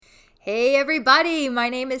Hey everybody, my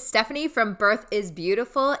name is Stephanie from Birth is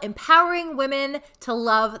Beautiful, empowering women to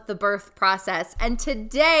love the birth process. And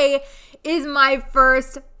today is my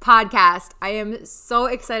first podcast. I am so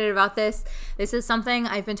excited about this. This is something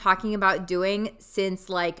I've been talking about doing since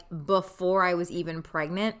before I was even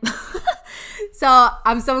pregnant. So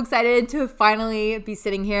I'm so excited to finally be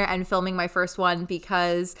sitting here and filming my first one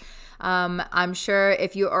because I'm sure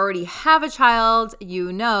if you already have a child,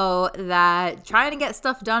 you know that trying to get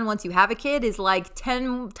stuff done once you have a kid is like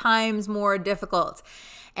 10 times more difficult.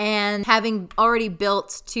 And having already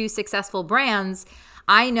built 2 successful brands,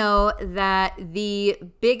 I know that the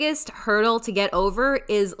biggest hurdle to get over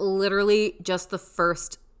is literally just the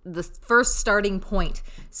first starting point.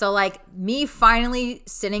 So me finally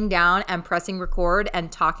sitting down and pressing record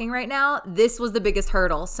and talking right now, this was the biggest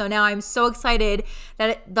hurdle. So now I'm so excited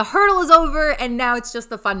that the hurdle is over and now it's just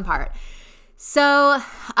the fun part. So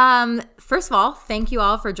first of all, thank you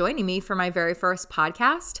all for joining me for my very first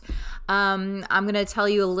podcast. I'm going to tell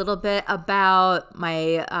you a little bit about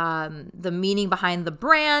the meaning behind the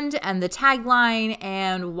brand and the tagline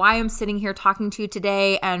and why I'm sitting here talking to you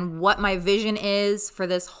today and what my vision is for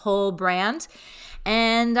this whole brand.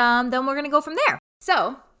 And then we're going to go from there.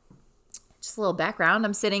 So just a little background.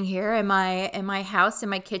 I'm sitting here in my house, in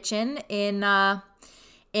my kitchen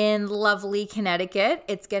in lovely Connecticut.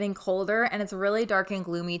 It's getting colder and it's really dark and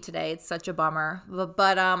gloomy today. It's such a bummer.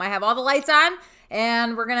 But I have all the lights on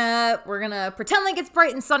and we're gonna pretend like it's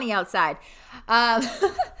bright and sunny outside.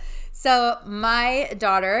 So my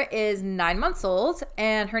daughter is 9 months old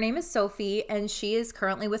and her name is Sophie and she is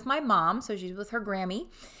currently with my mom. So she's with her Grammy.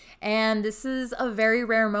 And this is a very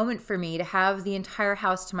rare moment for me to have the entire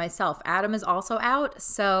house to myself. Adam is also out,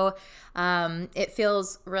 so it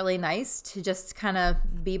feels really nice to just kind of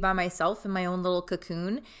be by myself in my own little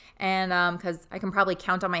cocoon. And because I can probably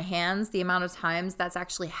count on my hands the amount of times that's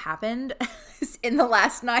actually happened in the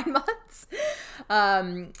last 9 months.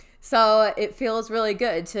 So it feels really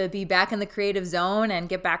good to be back in the creative zone and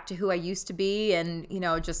get back to who I used to be and,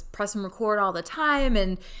 just press and record all the time.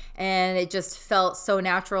 And it just felt so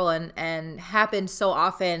natural and happened so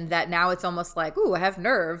often that now it's almost like, ooh, I have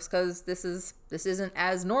nerves because this isn't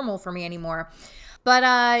as normal for me anymore. But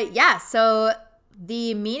so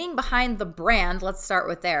the meaning behind the brand, let's start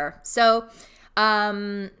with there. So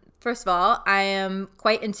first of all, I am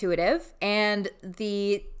quite intuitive and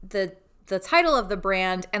the title of the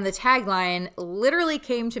brand and the tagline literally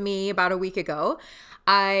came to me about a week ago.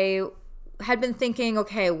 I had been thinking,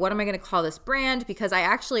 okay, what am I going to call this brand? Because I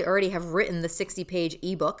actually already have written the 60-page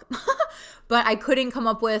ebook, but I couldn't come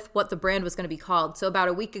up with what the brand was going to be called. So about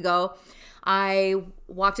a week ago, I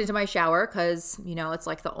walked into my shower because, it's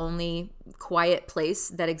like the only quiet place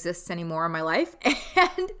that exists anymore in my life.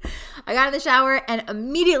 And I got in the shower and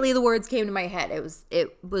immediately the words came to my head.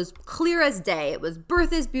 It was clear as day. It was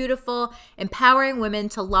birth is beautiful, empowering women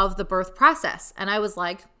to love the birth process. And I was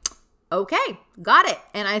like, okay, got it.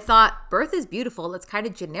 And I thought birth is beautiful. That's kind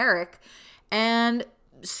of generic. And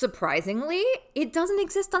surprisingly, it doesn't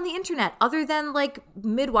exist on the internet other than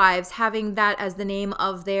midwives having that as the name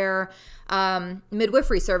of their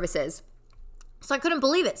midwifery services. So I couldn't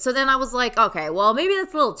believe it. So then I was like, okay, well, maybe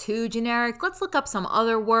that's a little too generic. Let's look up some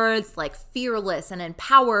other words like fearless and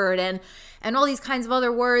empowered and all these kinds of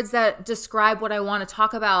other words that describe what I want to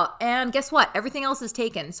talk about. And guess what? Everything else is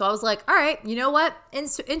taken. So I was like, all right, you know what?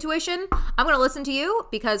 Intuition, I'm going to listen to you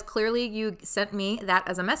because clearly you sent me that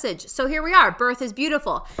as a message. So here we are. Birth is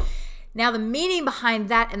beautiful. Now, the meaning behind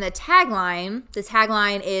that and the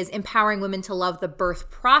tagline is empowering women to love the birth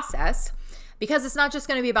process because it's not just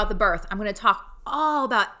going to be about the birth. I'm going to talk all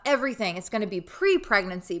about everything. It's going to be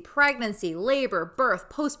pre-pregnancy, pregnancy, labor, birth,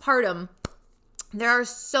 postpartum. There are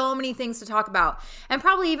so many things to talk about and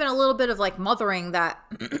probably even a little bit of mothering that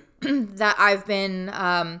that I've been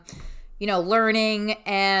learning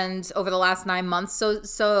and over the last 9 months.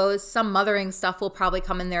 So some mothering stuff will probably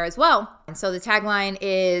come in there as well. And so the tagline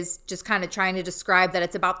is just kind of trying to describe that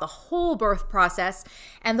it's about the whole birth process.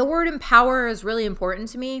 And the word empower is really important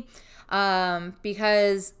to me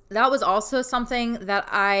because that was also something that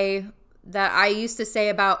I used to say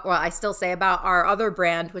about, well, I still say about our other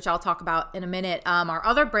brand, which I'll talk about in a minute. Our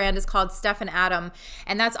other brand is called Steph and Adam,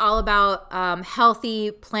 and that's all about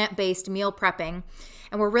healthy, plant-based meal prepping.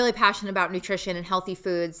 And we're really passionate about nutrition and healthy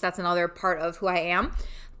foods. That's another part of who I am.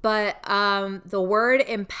 But the word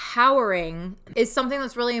empowering is something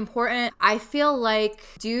that's really important. I feel like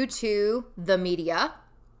due to the media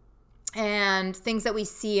and things that we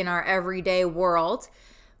see in our everyday world,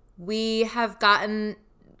 we have gotten,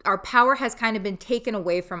 our power has kind of been taken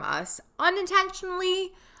away from us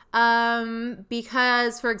unintentionally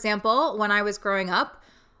because, for example, when I was growing up,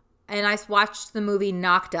 and I watched the movie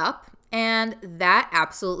Knocked Up. And that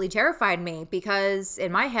absolutely terrified me because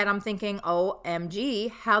in my head, I'm thinking,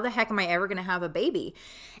 OMG, how the heck am I ever going to have a baby?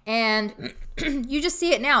 And you just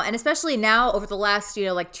see it now. And especially now over the last,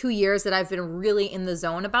 like 2 years that I've been really in the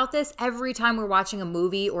zone about this, every time we're watching a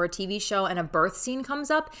movie or a TV show and a birth scene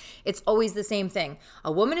comes up, it's always the same thing.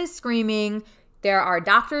 A woman is screaming. There are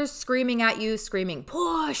doctors screaming at you, screaming,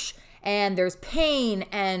 push. And there's pain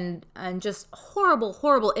and just horrible,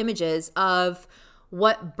 horrible images of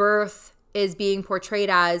what birth is being portrayed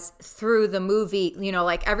as through the movie.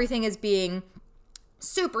 Like everything is being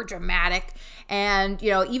super dramatic. And,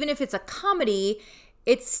 even if it's a comedy,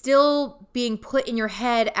 it's still being put in your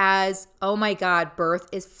head as, oh my God, birth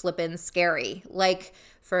is flippin' scary. Like,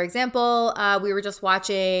 for example, we were just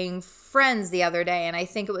watching Friends the other day, and I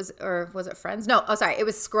think it was, or was it Friends? No, it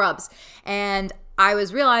was Scrubs. And I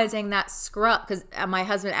was realizing that Scrubs, because my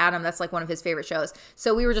husband Adam, that's like one of his favorite shows.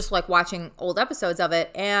 So we were just like watching old episodes of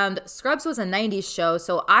it, and Scrubs was a 90s show.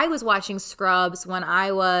 So I was watching Scrubs when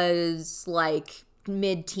I was like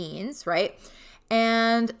mid-teens, right?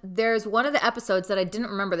 And there's one of the episodes that I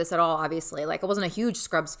didn't remember this at all, obviously. Like I wasn't a huge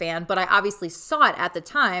Scrubs fan, but I obviously saw it at the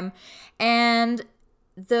time. And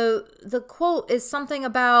the quote is something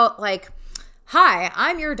about like, hi,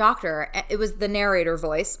 I'm your doctor. It was the narrator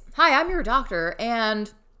voice. Hi, I'm your doctor.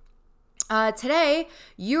 And today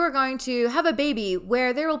you are going to have a baby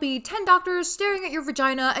where there will be 10 doctors staring at your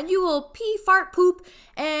vagina and you will pee, fart, poop,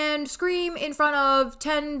 and scream in front of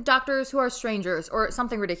 10 doctors who are strangers or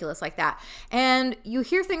something ridiculous like that. And you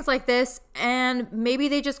hear things like this and maybe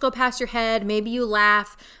they just go past your head. Maybe you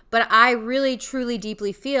laugh. But I really, truly,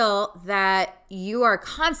 deeply feel that you are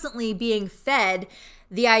constantly being fed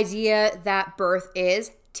the idea that birth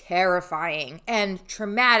is terrifying and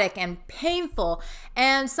traumatic and painful.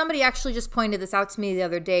 And somebody actually just pointed this out to me the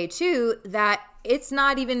other day too, that it's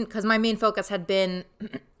not even, because my main focus had been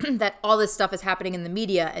that all this stuff is happening in the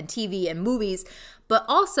media and TV and movies, but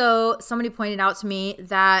also somebody pointed out to me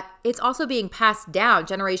that it's also being passed down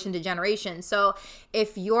generation to generation. So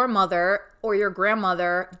if your mother or your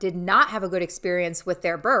grandmother did not have a good experience with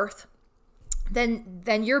their birth,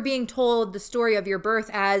 then you're being told the story of your birth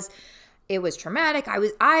as it was traumatic.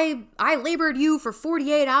 I labored you for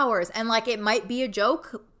 48 hours, and like it might be a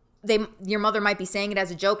joke. Your mother might be saying it as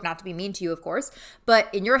a joke, not to be mean to you, of course. But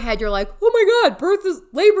in your head, you're like, oh my God,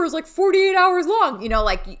 labor is like 48 hours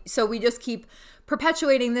long. So we just keep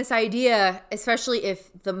perpetuating this idea, especially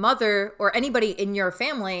if the mother or anybody in your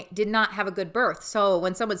family did not have a good birth. So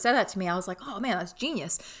when someone said that to me, I was like, oh man, that's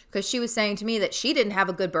genius. Because she was saying to me that she didn't have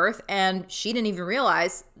a good birth and she didn't even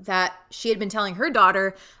realize that she had been telling her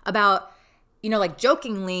daughter about, like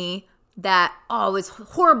jokingly that, oh, it was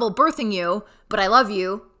horrible birthing you, but I love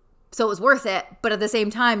you, so it was worth it. But at the same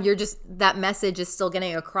time, that message is still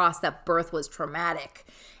getting across that birth was traumatic.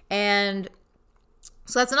 And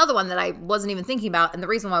so that's another one that I wasn't even thinking about. And the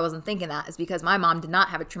reason why I wasn't thinking that is because my mom did not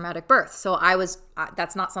have a traumatic birth. So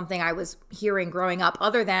that's not something I was hearing growing up,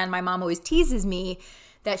 other than my mom always teases me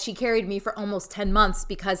that she carried me for almost 10 months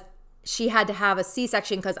because she had to have a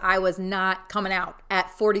C-section because I was not coming out at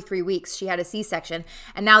 43 weeks. She had a C-section,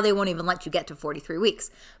 and now they won't even let you get to 43 weeks.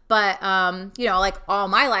 But, like all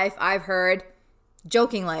my life, I've heard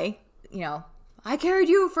jokingly, I carried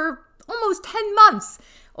you for almost 10 months.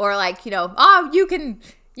 Or like, oh, you can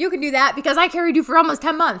do that because I carried you for almost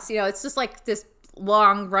 10 months. It's just like this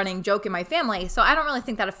long running joke in my family. So I don't really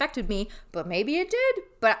think that affected me, but maybe it did,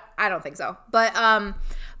 but I don't think so. But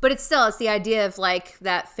it's the idea of like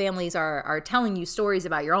that families are telling you stories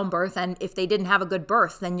about your own birth. And if they didn't have a good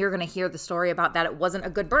birth, then you're going to hear the story about that it wasn't a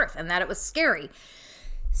good birth and that it was scary.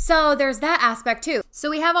 So there's that aspect too. So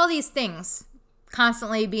we have all these things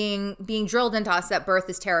constantly being drilled into us that birth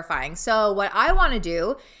is terrifying. So what I want to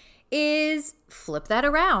do is flip that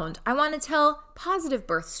around. I want to tell positive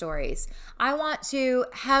birth stories. I want to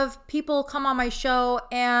have people come on my show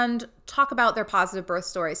and talk about their positive birth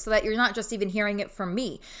stories so that you're not just even hearing it from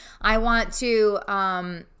me. I want to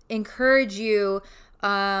encourage you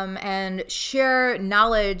and share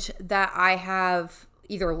knowledge that I have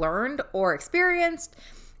either learned or experienced,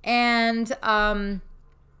 and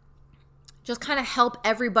just kind of help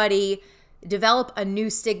everybody develop a new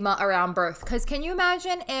stigma around birth. Because can you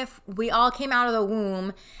imagine if we all came out of the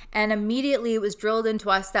womb and immediately it was drilled into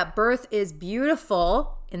us that birth is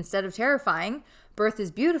beautiful instead of terrifying? Birth is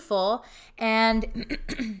beautiful, and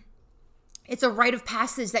it's a rite of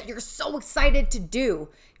passage that you're so excited to do.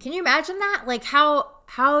 Can you imagine that? Like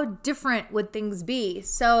how different would things be?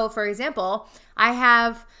 So for example, I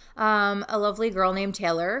have a lovely girl named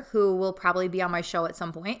Taylor who will probably be on my show at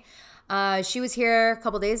some point. She was here a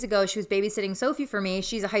couple days ago. She was babysitting Sophie for me.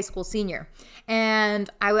 She's a high school senior. And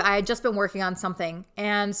I had just been working on something.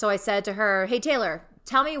 And so I said to her, hey, Taylor,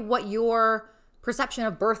 tell me what your perception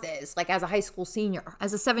of birth is, like as a high school senior,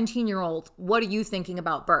 as a 17-year-old. What are you thinking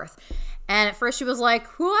about birth? And at first she was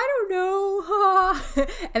like, well, I don't know.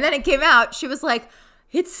 And then it came out. She was like,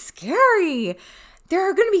 it's scary. There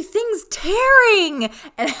are going to be things tearing.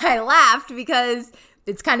 And I laughed because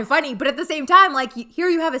it's kind of funny. But at the same time, like here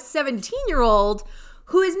you have a 17-year-old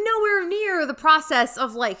who is nowhere near the process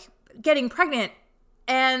of like getting pregnant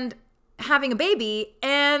and having a baby.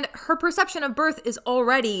 And her perception of birth is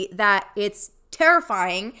already that it's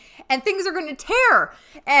terrifying and things are going to tear.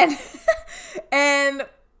 And, and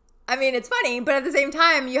I mean, it's funny, but at the same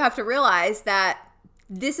time, you have to realize that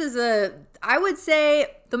this is I would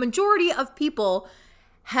say the majority of people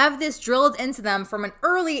have this drilled into them from an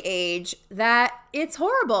early age that it's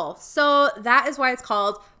horrible. So that is why it's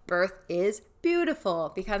called Birth is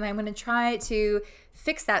Beautiful, because I'm going to try to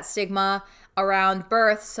fix that stigma around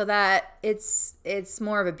birth so that it's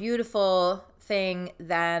more of a beautiful thing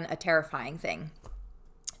than a terrifying thing.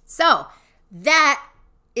 So that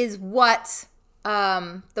is what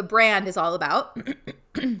the brand is all about.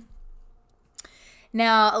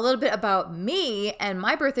 Now, a little bit about me and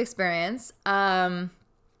my birth experience.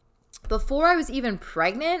 Before I was even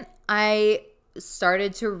pregnant, I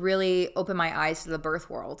started to really open my eyes to the birth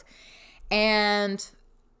world. And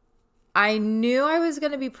I knew I was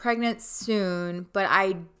going to be pregnant soon, but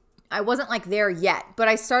I wasn't like there yet. But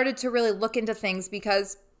I started to really look into things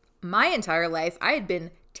because my entire life I had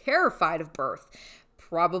been terrified of birth.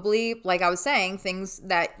 Probably, like I was saying, things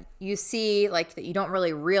that you see, like that you don't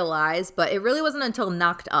really realize, but it really wasn't until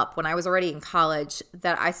Knocked Up, when I was already in college,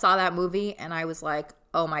 that I saw that movie and I was like,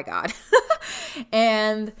 oh my God.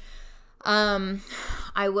 And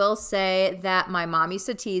I will say that my mom used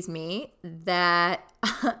to tease me that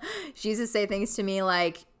she used to say things to me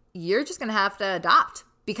like, you're just going to have to adopt,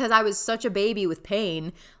 because I was such a baby with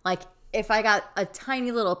pain. Like, if I got a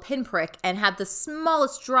tiny little pinprick and had the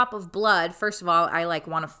smallest drop of blood, first of all, I like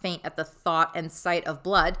want to faint at the thought and sight of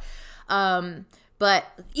blood. But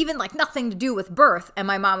even like nothing to do with birth. And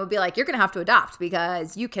my mom would be like, you're going to have to adopt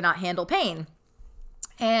because you cannot handle pain.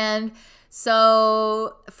 And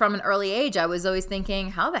so from an early age, I was always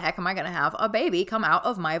thinking, how the heck am I going to have a baby come out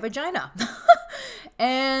of my vagina?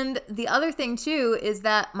 And the other thing too is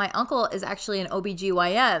that my uncle is actually an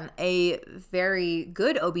OBGYN, a very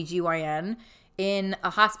good OBGYN in a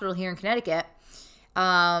hospital here in Connecticut.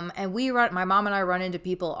 And my mom and I run into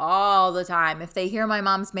people all the time. If they hear my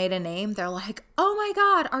mom's maiden name, they're like, oh my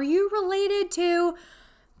God, are you related to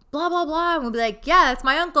blah, blah, blah? And we'll be like, yeah, that's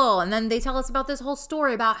my uncle. And then they tell us about this whole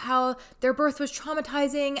story about how their birth was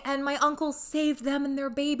traumatizing and my uncle saved them and their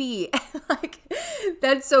baby. Like,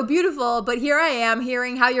 that's so beautiful. But here I am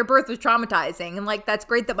hearing how your birth was traumatizing. And like, that's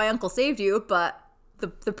great that my uncle saved you. But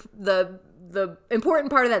the important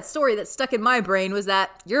part of that story that stuck in my brain was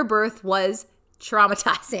that your birth was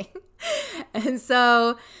traumatizing. And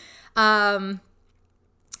so,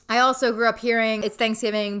 I also grew up hearing it's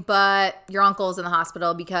Thanksgiving, but your uncle's in the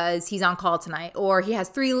hospital because he's on call tonight, or he has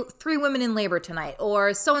three women in labor tonight,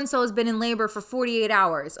 or so-and-so has been in labor for 48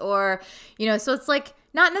 hours, or, so it's like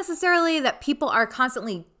not necessarily that people are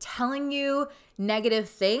constantly telling you negative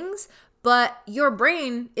things, but your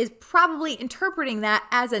brain is probably interpreting that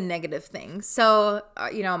as a negative thing. So,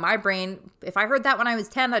 my brain, if I heard that when I was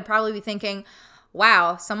 10, I'd probably be thinking,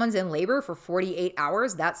 wow, someone's in labor for 48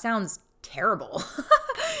 hours? That sounds terrible.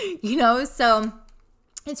 So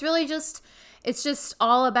it's really it's just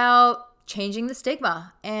all about changing the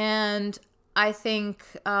stigma. And I think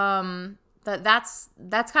that's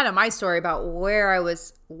kind of my story about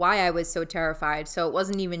why I was so terrified. So it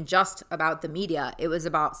wasn't even just about the media. It was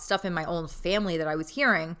about stuff in my own family that I was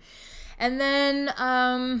hearing. And then it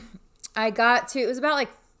was about like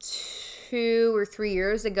 2 or 3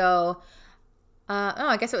 years ago.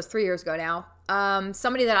 I guess it was 3 years ago now.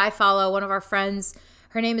 Somebody that I follow, one of our friends,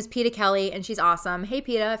 her name is Peta Kelly, and she's awesome. Hey,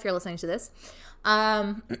 Peta, if you're listening to this.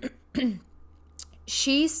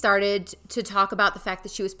 She started to talk about the fact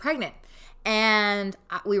that she was pregnant, and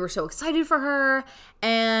we were so excited for her.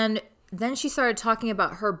 And then she started talking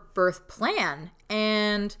about her birth plan,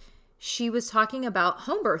 and she was talking about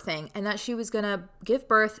home birthing, and that she was going to give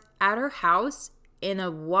birth at her house in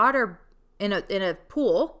a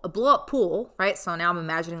pool, a blow-up pool, right? So now I'm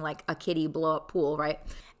imagining like a kiddie blow-up pool, right?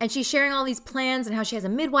 And she's sharing all these plans and how she has a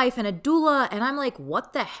midwife and a doula. And I'm like,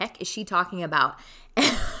 what the heck is she talking about?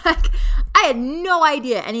 And I had no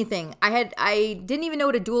idea anything. I didn't even know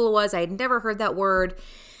what a doula was. I had never heard that word.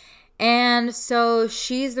 And so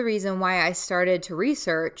she's the reason why I started to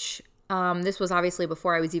research This was obviously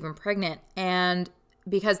before I was even pregnant. And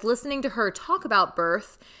because listening to her talk about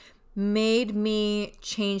birth made me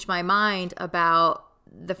change my mind about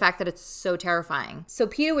the fact that it's so terrifying. So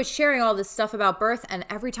Peta was sharing all this stuff about birth, and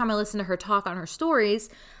every time I listened to her talk on her stories,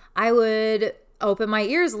 I would open my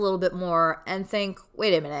ears a little bit more and think,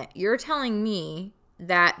 wait a minute, you're telling me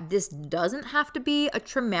that this doesn't have to be a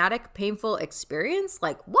traumatic, painful experience?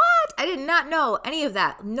 Like, what? I did not know any of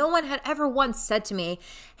that. No one had ever once said to me,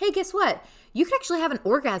 hey, guess what? You could actually have an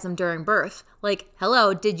orgasm during birth. Like,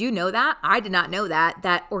 hello, did you know that? I did not know that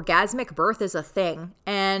orgasmic birth is a thing.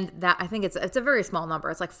 And that I think it's a very small number.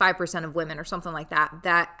 It's like 5% of women or something like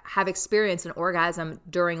that have experienced an orgasm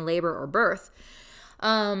during labor or birth.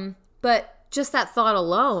 But just that thought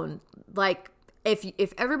alone, like,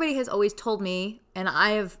 if everybody has always told me, and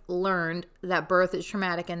I have learned that birth is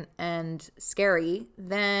traumatic and scary,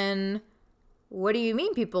 then what do you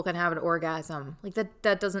mean people can have an orgasm? Like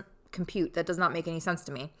that doesn't compute. That does not make any sense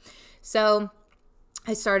to me. So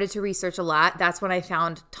I started to research a lot. That's when I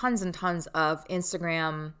found tons and tons of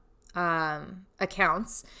Instagram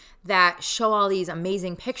accounts that show all these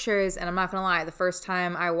amazing pictures. And I'm not going to lie, the first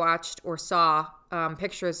time I watched or saw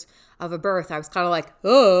pictures of a birth, I was kind of like,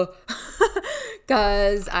 oh,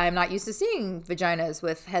 because I'm not used to seeing vaginas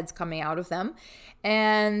with heads coming out of them.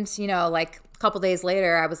 And, like a couple days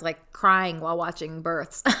later, I was like crying while watching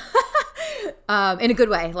births. In a good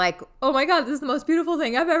way, like, oh my God, this is the most beautiful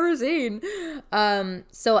thing I've ever seen.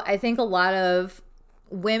 So I think a lot of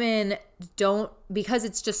women don't, because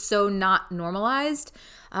it's just so not normalized.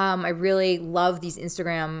 I really love these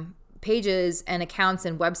Instagram pages and accounts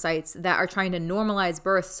and websites that are trying to normalize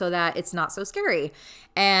birth so that it's not so scary.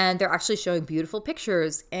 And they're actually showing beautiful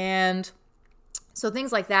pictures. And so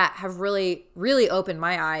things like that have really, really opened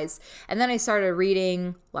my eyes. And then I started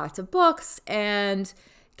reading lots of books and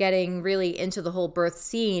getting really into the whole birth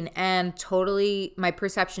scene, and totally my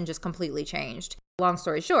perception just completely changed. Long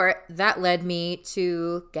story short, that led me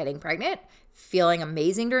to getting pregnant, feeling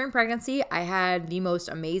amazing during pregnancy. I had the most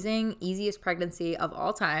amazing, easiest pregnancy of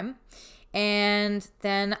all time. And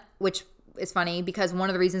then, which is funny because one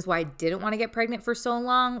of the reasons why I didn't want to get pregnant for so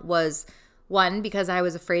long was, one, because I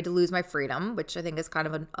was afraid to lose my freedom, which I think is kind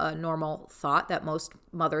of a normal thought that most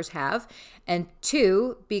mothers have. And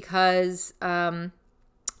two, because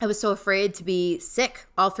I was so afraid to be sick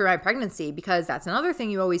all through my pregnancy, because that's another thing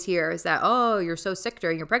you always hear is that, oh, you're so sick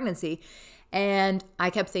during your pregnancy. And I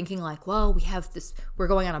kept thinking like, well, we're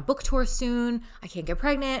going on a book tour soon. I can't get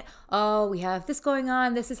pregnant. Oh, we have this going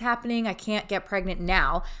on. This is happening. I can't get pregnant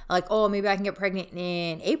now. Like, oh, maybe I can get pregnant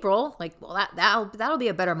in April. Like, well, that'll be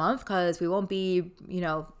a better month because we won't be,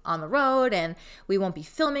 on the road and we won't be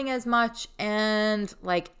filming as much. And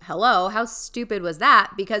like, hello, how stupid was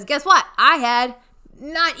that? Because guess what? I had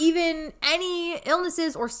not even any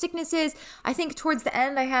illnesses or sicknesses. I think towards the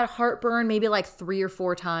end I had heartburn maybe like 3 or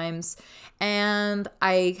 4 times, and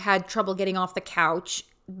I had trouble getting off the couch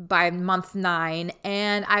by month 9,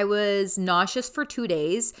 and I was nauseous for 2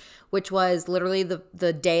 days, which was literally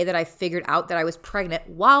the day that I figured out that I was pregnant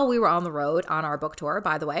while we were on the road on our book tour,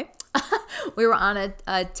 by the way. We were on a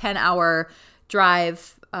 10-hour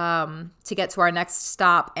drive to get to our next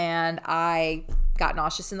stop, and I got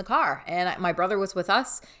nauseous in the car, and my brother was with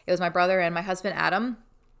us. It was my brother and my husband Adam,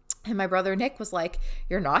 and my brother Nick was like,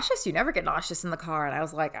 "You're nauseous? You never get nauseous in the car." And I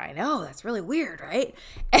was like, "I know, that's really weird, right?"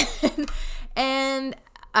 And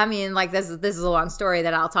I mean, like, this is a long story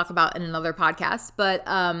that I'll talk about in another podcast,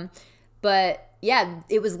 but yeah,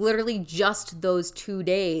 it was literally just those 2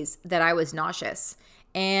 days that I was nauseous.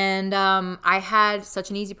 And I had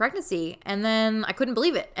such an easy pregnancy, and then I couldn't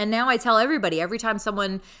believe it. And now I tell everybody, every time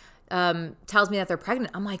someone tells me that they're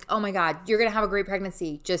pregnant, I'm like, oh my God, you're going to have a great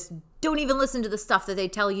pregnancy. Just don't even listen to the stuff that they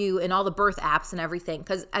tell you in all the birth apps and everything.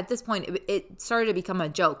 Because at this point, it started to become a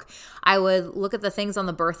joke. I would look at the things on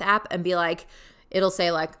the birth app and be like, it'll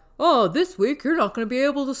say like, oh, this week you're not going to be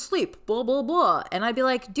able to sleep, blah, blah, blah. And I'd be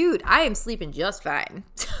like, dude, I am sleeping just fine.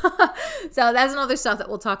 So that's another stuff that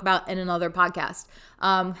we'll talk about in another podcast,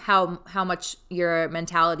 how much your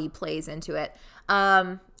mentality plays into it.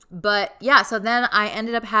 But yeah, so then I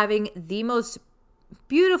ended up having the most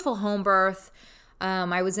beautiful home birth.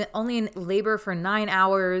 I was only in labor for 9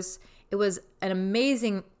 hours. It was an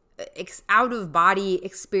amazing out-of-body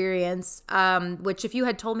experience, which if you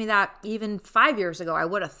had told me that even 5 years ago, I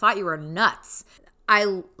would have thought you were nuts.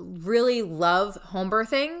 I really love home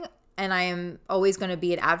birthing, and I am always going to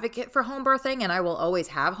be an advocate for home birthing, and I will always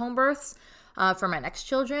have home births for my next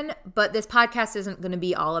children. But this podcast isn't going to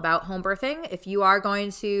be all about home birthing. If you are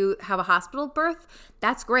going to have a hospital birth,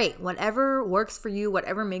 that's great. Whatever works for you,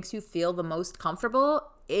 whatever makes you feel the most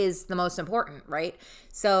comfortable is the most important, right?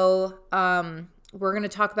 So we're going to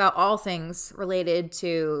talk about all things related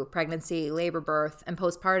to pregnancy, labor, birth, and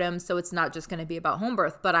postpartum. So it's not just going to be about home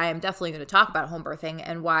birth, but I am definitely going to talk about home birthing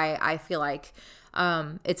and why I feel like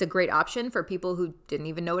it's a great option for people who didn't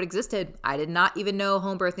even know it existed. I did not even know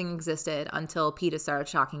home birthing existed until PETA started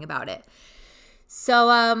talking about it.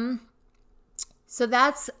 So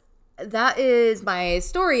that is my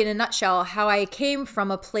story in a nutshell, how I came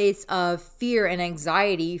from a place of fear and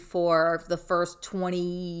anxiety for the first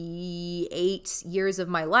 28 years of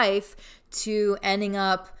my life to ending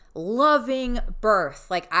up loving birth.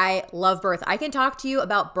 Like, I love birth. I can talk to you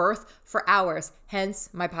about birth for hours, hence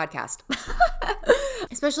my podcast.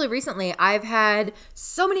 Especially recently, I've had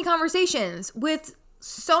so many conversations with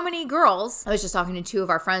so many girls. I was just talking to two of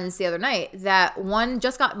our friends the other night that one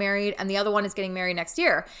just got married and the other one is getting married next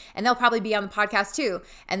year. And they'll probably be on the podcast too.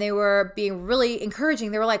 And they were being really encouraging.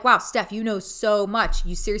 They were like, wow, Steph, you know so much.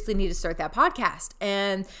 You seriously need to start that podcast.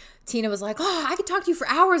 And Tina was like, oh, I could talk to you for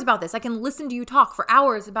hours about this. I can listen to you talk for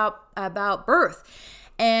hours about birth.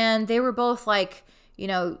 And they were both like, you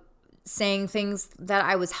know, saying things that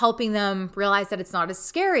I was helping them realize that it's not as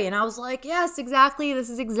scary. And I was like, yes, exactly. This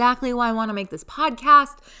is exactly why I want to make this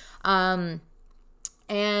podcast. I've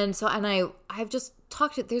just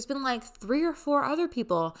talked to, there's been like 3 or 4 other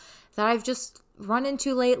people that I've just run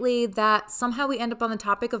into lately that somehow we end up on the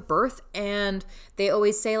topic of birth. And they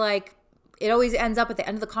always say like, it always ends up at the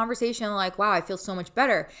end of the conversation like, wow, I feel so much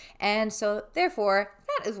better. And so therefore,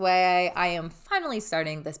 that is why I am finally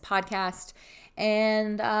starting this podcast.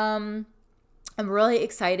 And I'm really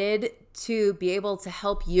excited to be able to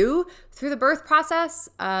help you through the birth process.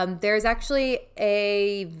 There's actually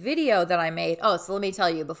a video that I made. Oh, so let me tell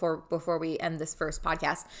you before we end this first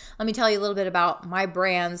podcast, let me tell you a little bit about my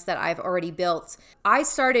brands that I've already built. I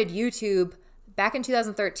started YouTube back in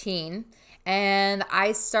 2013, and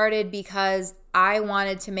I started because I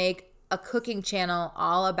wanted to make a cooking channel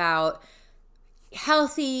all about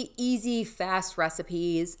healthy, easy, fast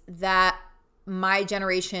recipes that my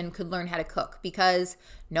generation could learn how to cook. Because,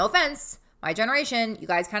 no offense, my generation, you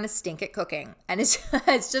guys kind of stink at cooking. And it's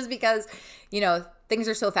just because, you know, things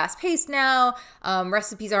are so fast paced now.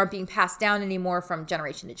 Recipes aren't being passed down anymore from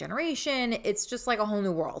generation to generation. It's just like a whole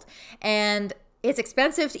new world. And it's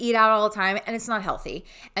expensive to eat out all the time, and it's not healthy.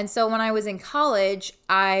 And so when I was in college,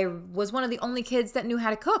 I was one of the only kids that knew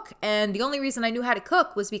how to cook. And the only reason I knew how to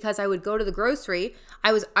cook was because I would go to the grocery.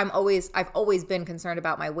 I've always been concerned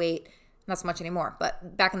about my weight. Not so much anymore,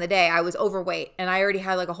 but back in the day, I was overweight, and I already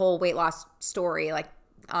had like a whole weight loss story. Like,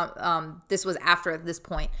 this was after this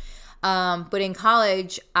point. But in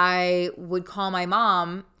college, I would call my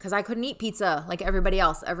mom because I couldn't eat pizza like everybody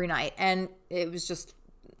else every night, and it was just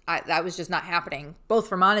that was just not happening, both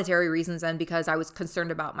for monetary reasons and because I was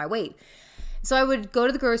concerned about my weight. So I would go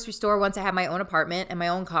to the grocery store once I had my own apartment and my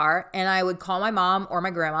own car, and I would call my mom or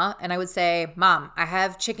my grandma, and I would say, Mom, I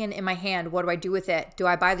have chicken in my hand. What do I do with it? Do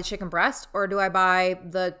I buy the chicken breast, or do I buy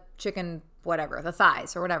the chicken, whatever, the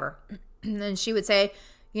thighs or whatever? And then she would say,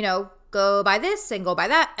 you know, go buy this and go buy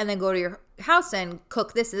that, and then go to your house and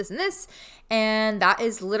cook this, this, and this. And that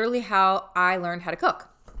is literally how I learned how to cook.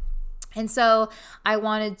 And so I've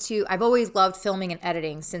always loved filming and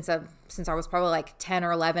editing since I was probably like 10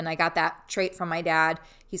 or 11. I got that trait from my dad.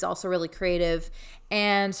 He's also really creative.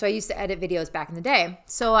 And so I used to edit videos back in the day.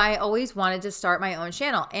 So I always wanted to start my own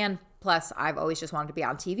channel. And plus, I've always just wanted to be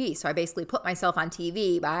on TV. So I basically put myself on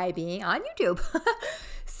TV by being on YouTube.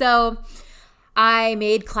 So I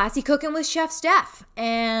made Classy Cooking with Chef Steph,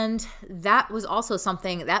 and that was also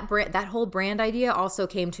something that whole brand idea also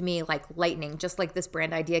came to me like lightning, just like this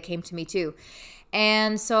brand idea came to me too.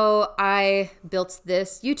 And so I built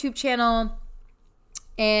this YouTube channel,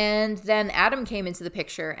 and then Adam came into the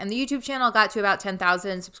picture, and the YouTube channel got to about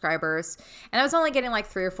 10,000 subscribers, and I was only getting like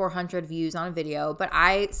 300 or 400 views on a video, but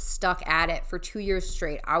I stuck at it for 2 years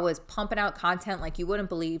straight. I was pumping out content like you wouldn't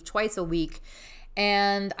believe, twice a week.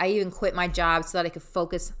 And I even quit my job so that I could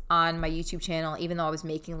focus on my YouTube channel, even though I was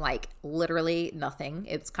making like literally nothing.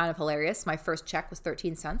 It's kind of hilarious. My first check was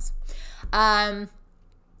 13 cents. But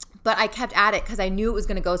I kept at it because I knew it was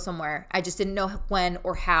going to go somewhere. I just didn't know when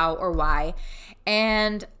or how or why.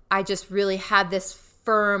 And I just really had this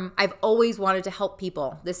firm, I've always wanted to help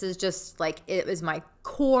people. This is just like, it is my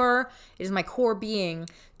core being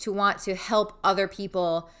to want to help other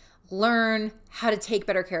people learn how to take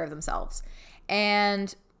better care of themselves.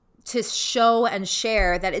 And to show and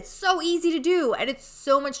share that it's so easy to do and it's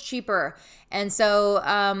so much cheaper. And so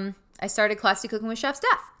I started Classy Cooking with Chef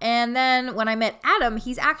Steph. And then when I met Adam,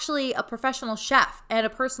 he's actually a professional chef and a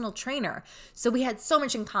personal trainer. So we had so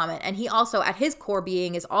much in common. And he also, at his core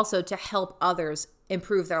being, is also to help others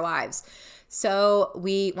improve their lives. So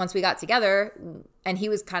once we got together, and he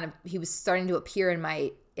was starting to appear in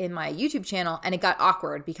my YouTube channel, and it got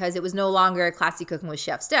awkward because it was no longer Classy Cooking with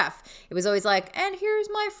Chef Steph. It was always like, and here's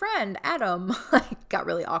my friend Adam. It got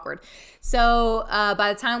really awkward. So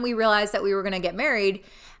by the time we realized that we were going to get married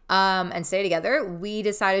and stay together, we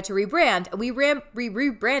decided to rebrand. We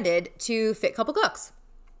rebranded to Fit Couple Cooks.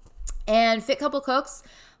 And Fit Couple Cooks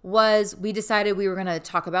we decided we were going to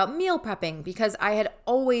talk about meal prepping, because I had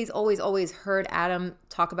always heard Adam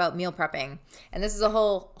talk about meal prepping. And this is a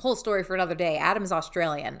whole story for another day. Adam is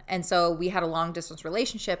Australian. And so we had a long distance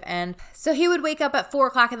relationship. And so he would wake up at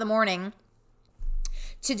 4:00 in the morning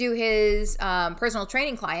to do his personal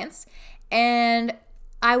training clients. And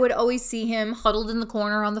I would always see him huddled in the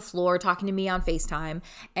corner on the floor talking to me on FaceTime.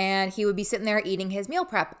 And he would be sitting there eating his meal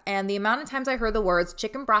prep. And the amount of times I heard the words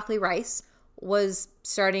chicken, broccoli, rice was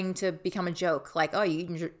starting to become a joke. Like, oh, you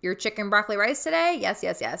eating your chicken, broccoli, rice today?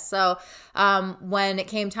 Yes. So when it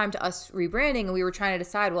came time to us rebranding, and we were trying to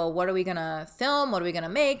decide, well, what are we going to film? What are we going to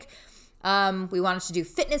make? We wanted to do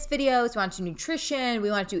fitness videos. We wanted to do nutrition.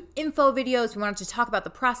 We wanted to do info videos. We wanted to talk about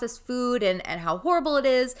the processed food and how horrible it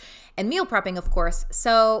is, and meal prepping, of course.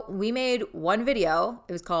 So we made one video.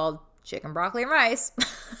 It was called Chicken, Broccoli, and Rice,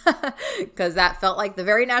 because that felt like the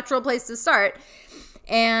very natural place to start.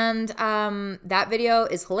 And that video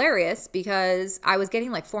is hilarious because I was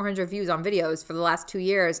getting like 400 views on videos for the last 2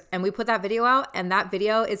 years. And we put that video out, and that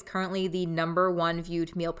video is currently the #1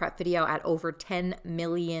 viewed meal prep video at over 10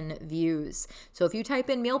 million views. So if you type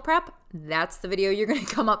in meal prep, that's the video you're going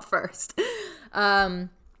to come up first.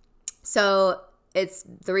 So it's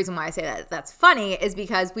the reason why I say that that's funny is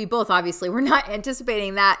because we both obviously were not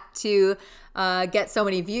anticipating that to get so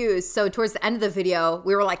many views. So towards the end of the video,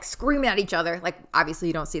 we were like screaming at each other. Like, obviously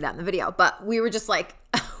you don't see that in the video, but we were just like,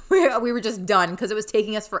 we were just done because it was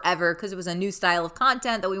taking us forever, because it was a new style of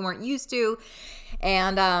content that we weren't used to.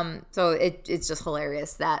 And so it's just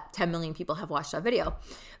hilarious that 10 million people have watched that video.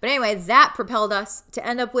 But anyway, that propelled us to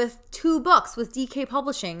end up with 2 books with DK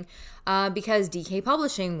Publishing, because DK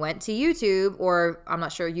Publishing went to YouTube, or I'm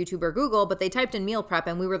not sure, YouTube or Google, but they typed in meal prep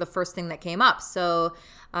and we were the first thing that came up. So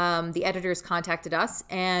the editors contacted us,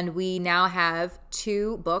 and we now have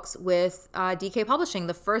 2 books with DK Publishing.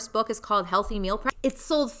 The first book is called Healthy Meal Prep. It's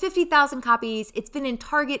sold 50,000 copies. It's been in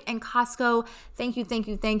Target and Costco.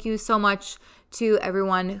 Thank you so much to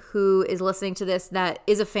everyone who is listening to this that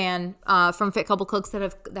is a fan from Fit Couple Cooks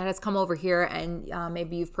that has come over here, and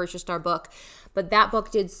maybe you've purchased our book. But that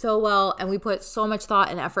book did so well, and we put so much thought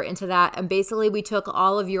and effort into that. And basically we took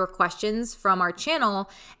all of your questions from our channel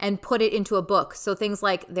and put it into a book. So things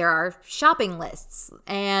like there are shopping lists,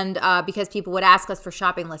 and because people would ask us for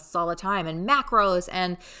shopping lists all the time, and macros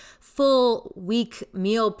and full week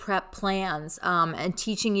meal prep plans, and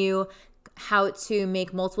teaching you how to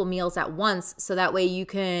make multiple meals at once, so that way you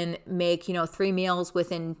can make 3 meals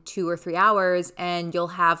within 2 or 3 hours, and you'll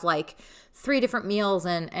have like 3 different meals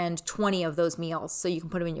and 20 of those meals. So you can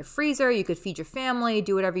put them in your freezer, you could feed your family,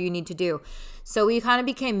 do whatever you need to do. So we kind of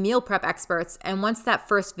became meal prep experts. And once that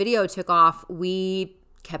first video took off, we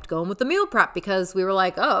kept going with the meal prep because we were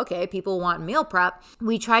like, oh, okay, people want meal prep.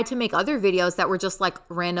 We tried to make other videos that were just like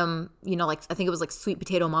random, like I think it was like sweet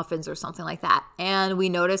potato muffins or something like that. And we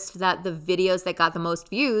noticed that the videos that got the most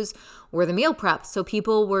views were the meal prep. So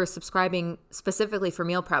people were subscribing specifically for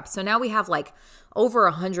meal prep. So now we have like over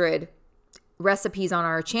 100 recipes on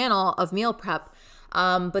our channel of meal prep.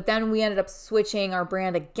 But then we ended up switching our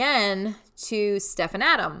brand again to Steph and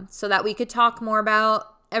Adam so that we could talk more about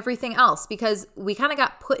everything else, because we kind of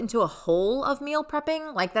got put into a hole of meal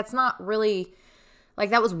prepping. Like, that's not really, like,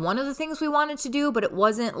 that was one of the things we wanted to do, but it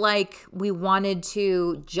wasn't like we wanted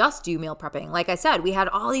to just do meal prepping. Like I said, we had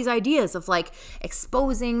all these ideas of like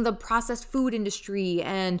exposing the processed food industry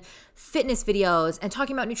and fitness videos and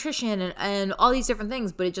talking about nutrition and all these different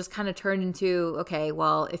things, but it just kind of turned into, okay,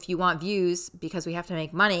 well, if you want views because we have to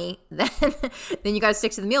make money, then you got to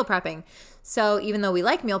stick to the meal prepping. So even though we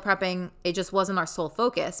like meal prepping, it just wasn't our sole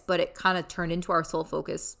focus, but it kind of turned into our sole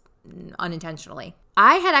focus unintentionally.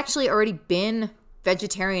 I had actually already been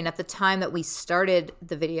vegetarian at the time that we started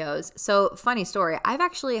the videos. So funny story, I've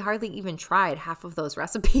actually hardly even tried half of those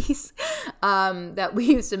recipes that we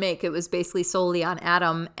used to make. It was basically solely on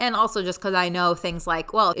Adam. And also just because I know things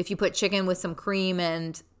like, well, if you put chicken with some cream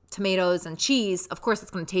and tomatoes and cheese, of course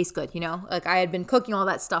it's going to taste good, Like, I had been cooking all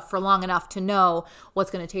that stuff for long enough to know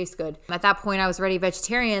what's going to taste good. At that point, I was already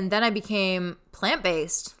vegetarian. Then I became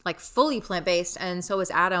plant-based, like fully plant-based. And so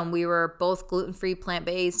was Adam. We were both gluten-free,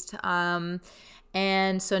 plant-based.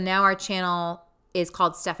 And so now our channel is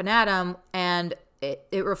called Steph and Adam, and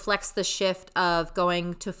it reflects the shift of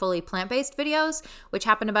going to fully plant-based videos, which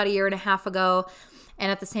happened about 1.5 years ago.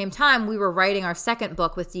 And at the same time, we were writing our second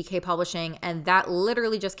book with DK Publishing, and that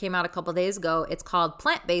literally just came out a couple days ago. It's called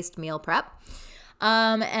Plant-Based Meal Prep.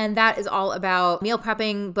 And that is all about meal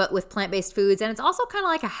prepping, but with plant-based foods. And it's also kind of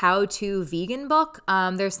like a how-to vegan book.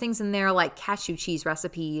 There's things in there like cashew cheese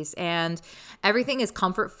recipes, and everything is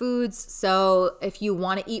comfort foods. So if you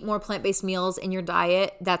want to eat more plant-based meals in your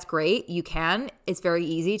diet, that's great. You can. It's very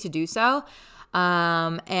easy to do so.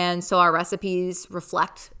 And so our recipes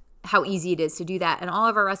reflect how easy it is to do that. And all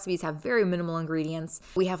of our recipes have very minimal ingredients.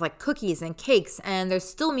 We have like cookies and cakes, and there's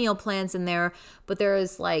still meal plans in there, but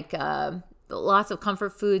there's like lots of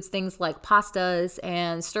comfort foods, things like pastas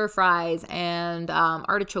and stir fries and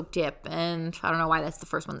artichoke dip. And I don't know why that's the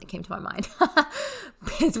first one that came to my mind.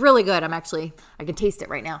 It's really good. I can taste it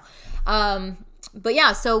right now. But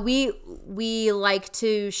yeah, so we like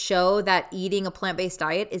to show that eating a plant-based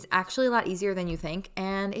diet is actually a lot easier than you think,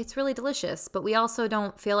 and it's really delicious. But we also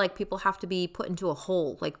don't feel like people have to be put into a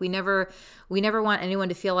hole. Like we never want anyone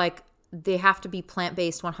to feel like they have to be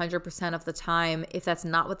plant-based 100% of the time if that's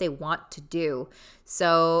not what they want to do.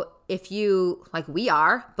 So if you, like we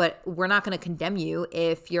are, but we're not going to condemn you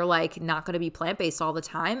if you're like not going to be plant-based all the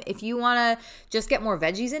time. If you want to just get more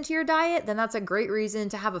veggies into your diet, then that's a great reason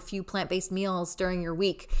to have a few plant-based meals during your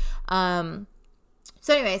week. So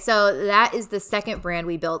anyway, so that is the second brand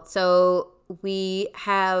we built. So we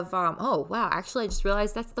have, oh, wow. Actually, I just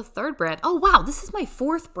realized that's the third brand. Oh, wow. This is my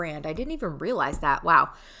fourth brand. I didn't even realize that. Wow.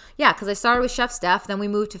 Yeah, because I started with Chef Steph, then we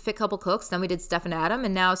moved to Fit Couple Cooks, then we did Steph and Adam,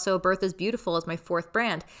 and now So Bertha's Beautiful is my fourth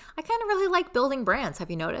brand. I kind of really like building brands.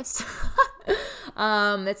 Have you noticed?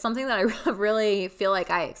 It's something that I really feel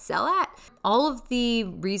like I excel at. All of the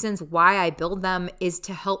reasons why I build them is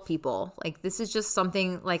to help people. Like this is just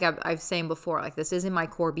something like I've saying before, like this is in my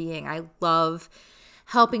core being. I love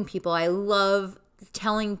helping people. I love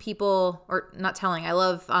telling people, or not telling, I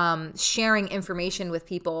love sharing information with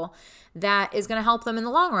people that is going to help them in the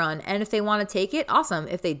long run. And if they want to take it, awesome.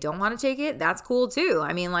 If they don't want to take it, that's cool too.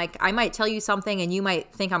 I mean, like I might tell you something and you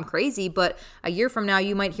might think I'm crazy, but a year from now,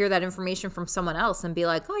 you might hear that information from someone else and be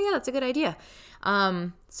like, oh yeah, that's a good idea.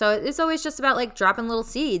 So it's always just about like dropping little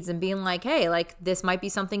seeds and being like, hey, like this might be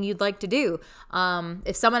something you'd like to do.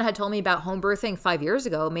 If someone had told me about home birthing 5 years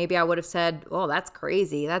ago, maybe I would have said, oh, that's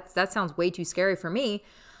crazy. That sounds way too scary for me.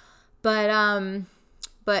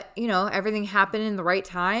 But you know, everything happened in the right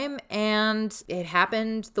time and it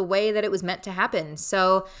happened the way that it was meant to happen.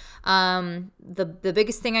 So the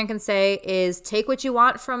biggest thing I can say is take what you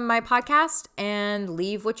want from my podcast and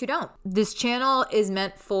leave what you don't. This channel is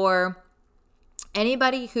meant for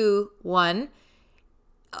anybody who,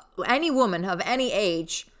 any woman of any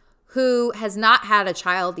age who has not had a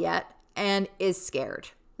child yet and is scared.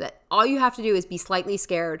 That all you have to do is be slightly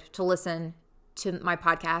scared to listen to my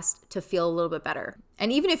podcast to feel a little bit better.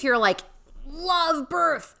 And even if you're like, love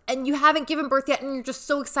birth and you haven't given birth yet and you're just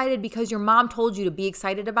so excited because your mom told you to be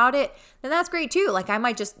excited about it, then that's great too. Like I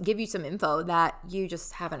might just give you some info that you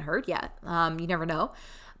just haven't heard yet. You never know.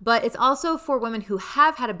 But it's also for women who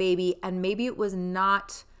have had a baby and maybe it was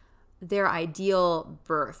not their ideal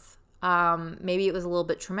birth. Maybe it was a little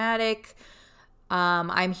bit traumatic.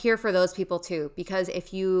 I'm here for those people too, because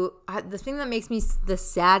the thing that makes me the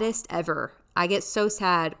saddest ever, I get so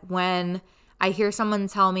sad when I hear someone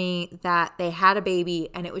tell me that they had a baby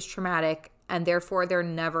and it was traumatic and therefore they're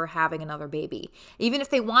never having another baby. Even if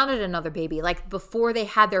they wanted another baby, like before they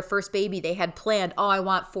had their first baby, they had planned, oh, I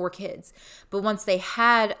want 4 kids. But once they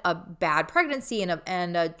had a bad pregnancy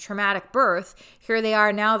and a traumatic birth, here they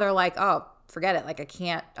are now, they're like, oh, forget it. Like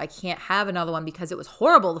I can't have another one because it was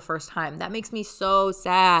horrible the first time. That makes me so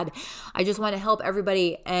sad. I just want to help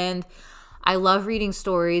everybody. And I love reading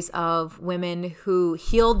stories of women who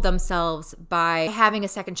healed themselves by having a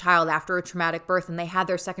second child after a traumatic birth, and they had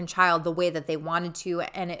their second child the way that they wanted to,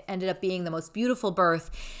 and it ended up being the most beautiful birth,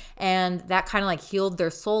 and that kind of like healed their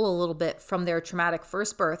soul a little bit from their traumatic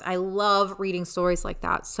first birth. I love reading stories like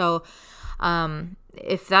that. So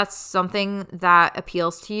if that's something that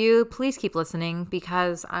appeals to you, please keep listening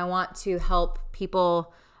because I want to help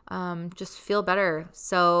people just feel better.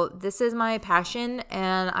 So this is my passion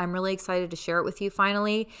and I'm really excited to share it with you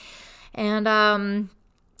finally. And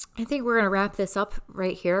I think we're going to wrap this up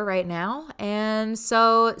right here, right now. And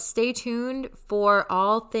so stay tuned for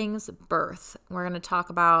all things birth. We're going to talk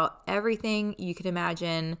about everything you can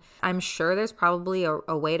imagine. I'm sure there's probably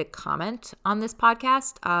a way to comment on this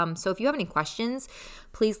podcast. So if you have any questions,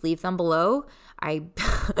 please leave them below.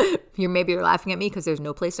 Maybe you're laughing at me because there's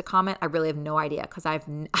no place to comment. I really have no idea because I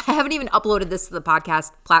haven't even uploaded this to the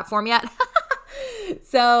podcast platform yet.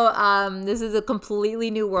 So this is a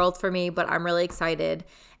completely new world for me, but I'm really excited.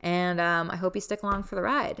 And I hope you stick along for the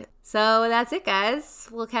ride. So that's it, guys.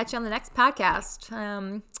 We'll catch you on the next podcast.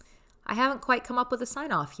 I haven't quite come up with a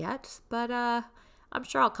sign off yet, but I'm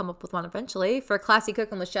sure I'll come up with one eventually. For Classy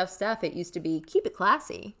Cooking with Chef Steph, it used to be keep it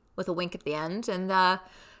classy with a wink at the end. And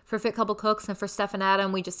for Fit Couple Cooks and for Steph and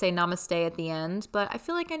Adam, we just say namaste at the end. But I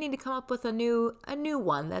feel like I need to come up with a new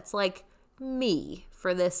one that's like me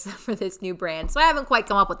for this new brand. So I haven't quite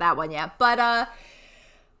come up with that one yet. But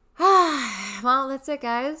well, that's it,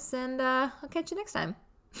 guys, and I'll catch you next time.